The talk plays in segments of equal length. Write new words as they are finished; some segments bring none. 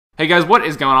Hey guys, what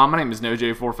is going on? My name is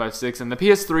NoJ456, and the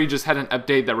PS3 just had an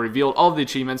update that revealed all of the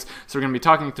achievements, so we're going to be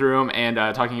talking through them and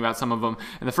talking about some of them.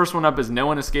 And the first one up is No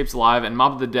One Escapes Alive, and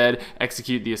Mob of the Dead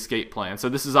execute the escape plan. So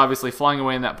this is obviously flying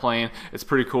away in that plane. It's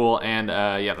pretty cool, and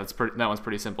yeah, that one's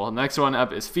pretty simple. The next one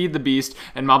up is Feed the Beast,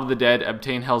 and Mob of the Dead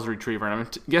obtain Hell's Retriever. And I'm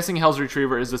guessing Hell's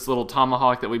Retriever is this little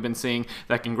tomahawk that we've been seeing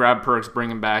that can grab perks, bring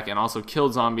them back, and also kill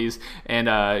zombies and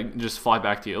just fly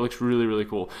back to you. It looks really, really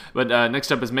cool. But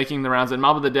next up is Making the Rounds, and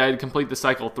Mob of the Dead complete the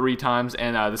cycle 3 times,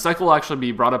 and the cycle will actually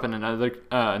be brought up in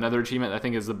another achievement. I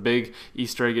think is the big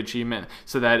Easter egg achievement,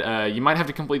 so that you might have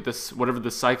to complete this, whatever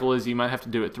the cycle is, you might have to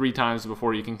do it 3 times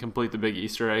before you can complete the big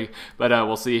Easter egg, but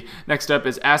we'll see. Next up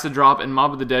is Acid Drop, and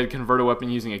Mob of the Dead convert a weapon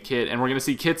using a kit, and we're going to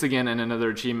see kits again in another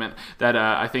achievement that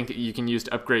I think you can use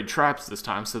to upgrade traps this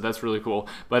time, so that's really cool.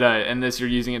 But in this, you're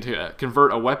using it to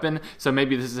convert a weapon, so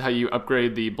maybe this is how you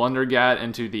upgrade the Blunder Gat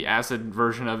into the acid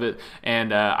version of it,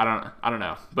 and I don't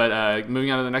know, but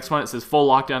moving on to the next one, it says Full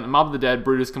Lockdown, and Mob of the Dead,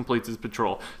 Brutus completes his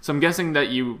patrol. So I'm guessing that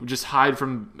you just hide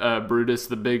from Brutus,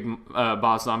 the big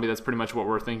boss zombie. That's pretty much what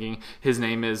we're thinking his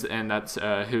name is, and that's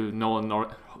who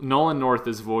Nolan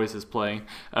North's voice is playing,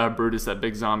 Brutus, that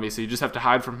big zombie. So you just have to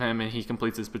hide from him, and he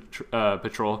completes his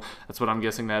patrol. That's what I'm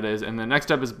guessing that is. And the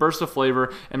next up is Burst of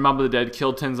Flavor, and Mob of the Dead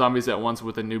kill 10 zombies at once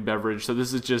with a new beverage. So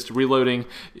this is just reloading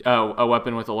a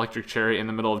weapon with Electric Cherry in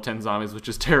the middle of 10 zombies, which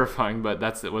is terrifying, but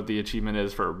that's what the achievement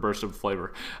is for Burst of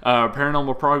Flavor.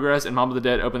 Paranormal Progress, and Mob of the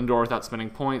Dead open a door without spending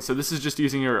points. So this is just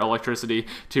using your electricity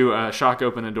to shock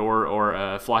open a door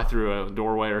or fly through a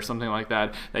doorway or something like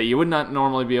that you would not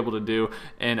normally be able to do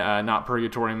in not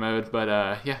purgatory mode, but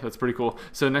yeah, that's pretty cool.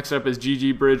 So next up is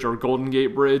GG Bridge or Golden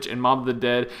Gate Bridge, and Mob of the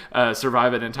Dead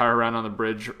survive an entire round on the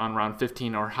bridge on round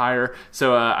 15 or higher.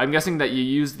 So I'm guessing that you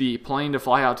use the plane to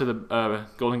fly out to the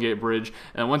Golden Gate Bridge,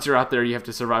 and once you're out there, you have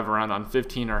to survive a round on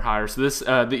 15 or higher. So this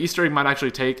the Easter egg might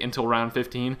actually take until round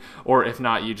 15, or if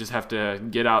not, you just have to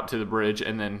get out to the bridge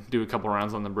and then do a couple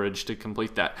rounds on the bridge to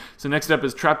complete that. So next up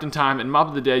is Trapped in Time, and Mob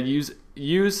of the Dead use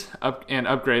and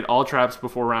upgrade all traps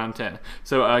before round 10.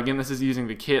 So again, this is using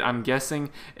the kit, I'm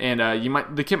guessing, and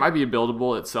the kit might be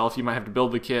buildable itself. You might have to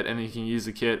build the kit, and then you can use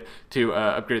the kit to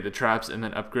upgrade the traps and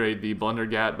then upgrade the Blunder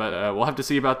Gat, but we'll have to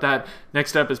see about that.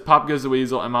 Next up is Pop Goes the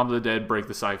Weasel, and Mob of the Dead break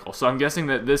the cycle. So I'm guessing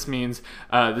that this means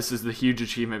this is the huge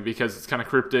achievement, because it's kind of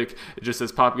cryptic. It just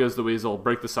says Pop Goes the Weasel,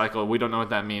 break the cycle. We don't know what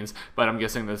that means, but I'm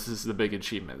guessing this is the big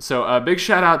achievement. So big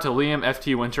shout out to Liam,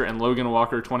 FT Winter, and Logan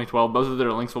Walker 2012. Both of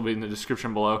their links will be in the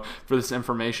description below for this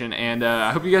information, and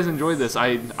I hope you guys enjoyed this.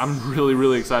 I'm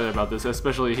really excited about this,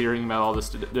 especially hearing about all this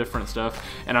different stuff,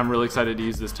 and I'm really excited to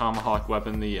use this tomahawk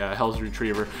weapon, the Hell's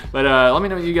Retriever. But let me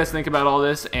know what you guys think about all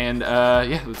this, and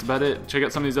yeah, that's about it. Check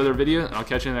out some of these other videos, and I'll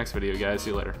catch you in the next video, guys.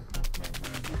 See you later.